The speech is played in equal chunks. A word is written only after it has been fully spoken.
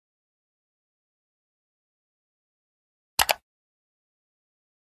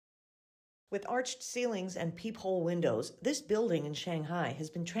With arched ceilings and peephole windows, this building in Shanghai has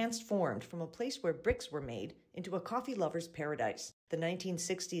been transformed from a place where bricks were made into a coffee lover's paradise. The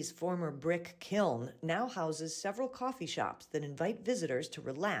 1960s former brick kiln now houses several coffee shops that invite visitors to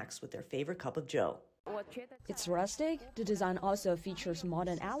relax with their favorite cup of joe. It's rustic. The design also features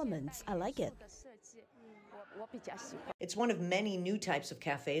modern elements. I like it. It's one of many new types of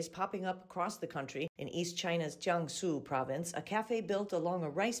cafes popping up across the country. In East China's Jiangsu province, a cafe built along a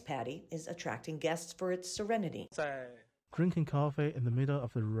rice paddy is attracting guests for its serenity. Drinking coffee in the middle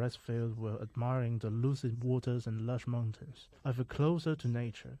of the rice field while admiring the lucid waters and lush mountains. I feel closer to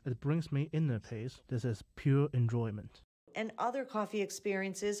nature. It brings me inner peace. This is pure enjoyment. And other coffee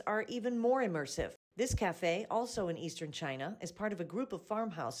experiences are even more immersive. This cafe, also in eastern China, is part of a group of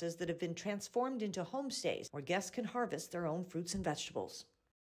farmhouses that have been transformed into homestays where guests can harvest their own fruits and vegetables.